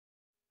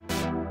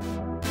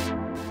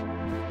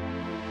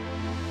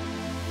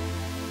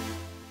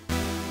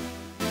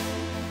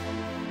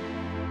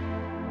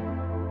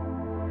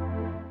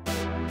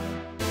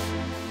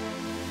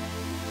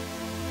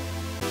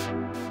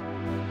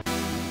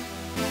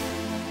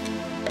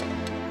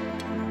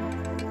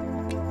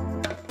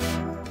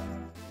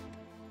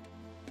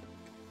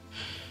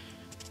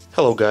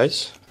Hello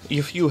guys,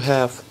 if you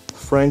have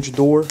French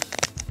door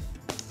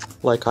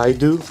like I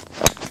do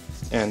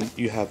and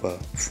you have a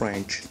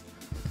French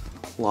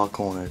lock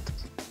on it,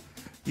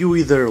 you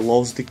either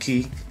lost the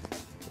key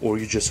or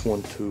you just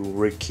want to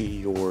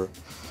rekey your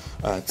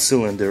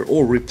cylinder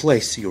or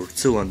replace your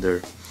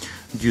cylinder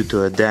due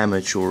to a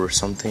damage or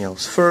something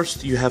else.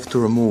 First you have to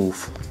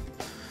remove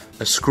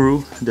a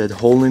screw that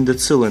holding the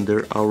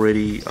cylinder.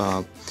 Already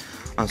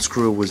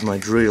unscrew with my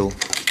drill,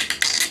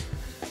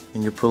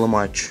 and you pretty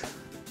much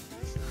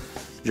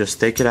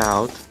just take it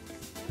out.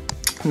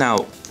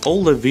 Now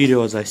all the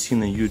videos I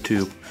seen on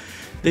YouTube,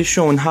 they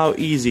showing how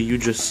easy you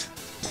just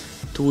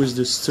twist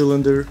this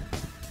cylinder,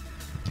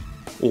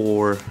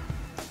 or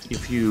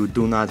if you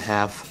do not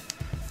have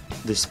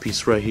this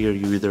piece right here,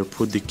 you either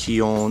put the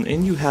key on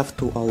and you have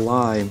to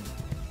align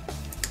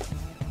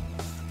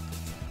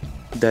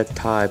that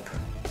type,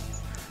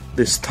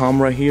 this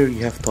thumb right here,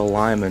 you have to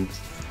align it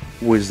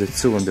with the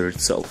cylinder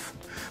itself.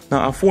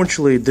 Now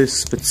unfortunately this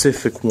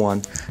specific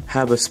one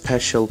have a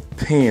special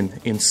pin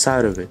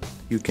inside of it.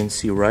 You can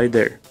see right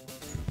there,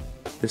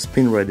 this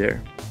pin right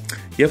there.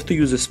 You have to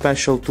use a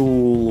special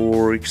tool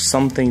or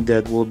something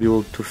that will be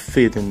able to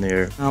fit in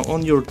there. Now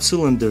on your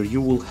cylinder you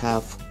will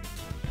have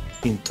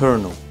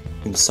internal,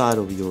 inside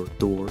of your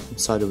door,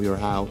 inside of your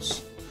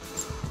house,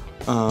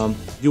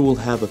 you will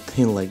have a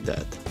pin like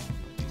that.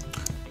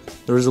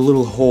 There is a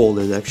little hole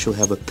that actually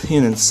have a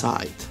pin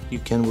inside. You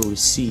can't really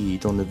see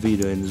it on the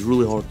video and it's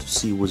really hard to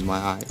see with my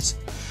eyes.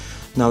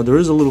 Now there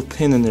is a little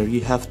pin in there,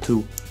 you have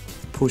to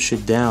push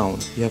it down.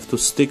 You have to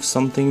stick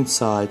something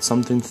inside,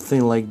 something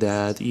thin like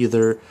that.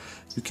 Either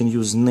you can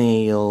use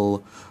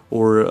nail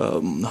or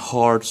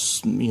hard,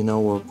 you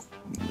know,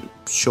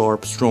 a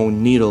sharp,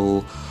 strong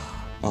needle,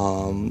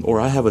 or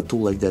I have a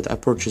tool like that. I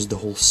purchased the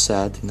whole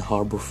set in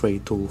Harbor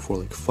Freight tool for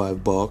like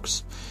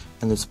 $5,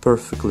 and it's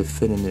perfectly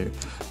fit in there.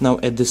 Now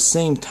at the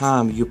same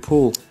time you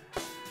pull,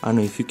 I don't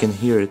know if you can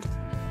hear it,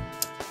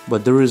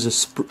 but there is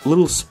a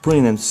little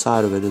spring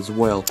inside of it as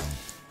well.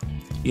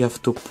 You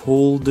have to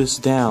pull this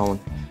down,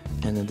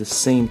 and at the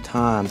same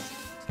time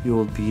you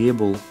will be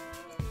able,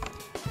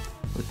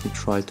 let me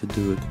try to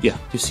do it. Yeah,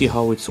 you see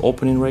how it's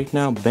opening right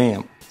now?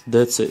 Bam,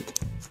 that's it.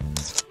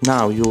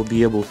 Now you will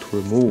be able to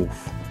remove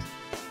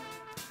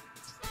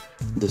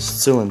this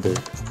cylinder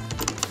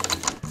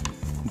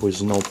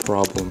with no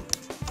problem.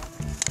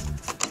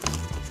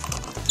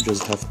 You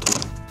just have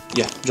to,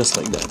 yeah, just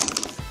like that.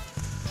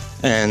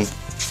 And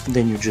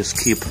then you just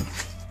keep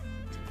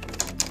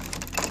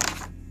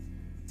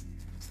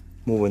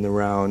moving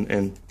around,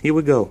 and here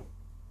we go.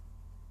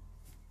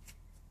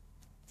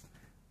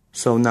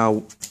 So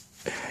now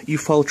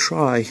if I'll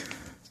try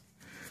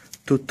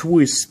to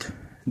twist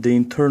the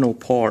internal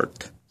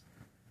part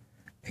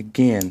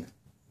again,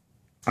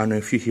 I don't know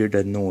if you hear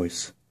that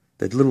noise,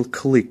 that little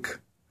click.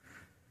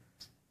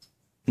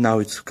 Now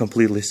it's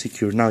completely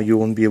secure. Now you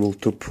won't be able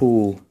to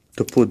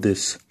put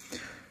this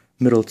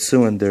middle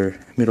cylinder,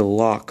 middle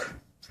lock,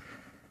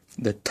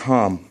 the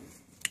thumb,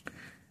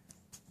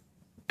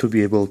 to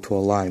be able to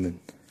align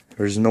it.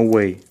 There's no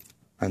way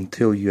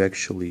until you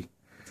actually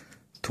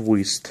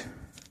twist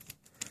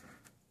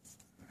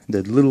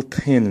that little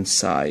pin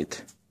inside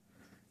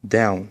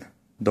down.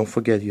 Don't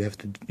forget, you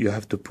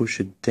have to push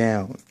it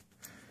down.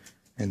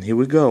 And here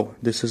we go.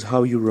 This is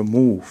how you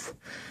remove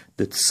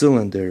that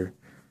cylinder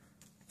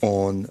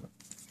on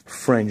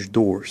French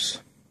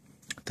doors.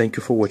 Thank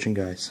you for watching,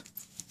 guys.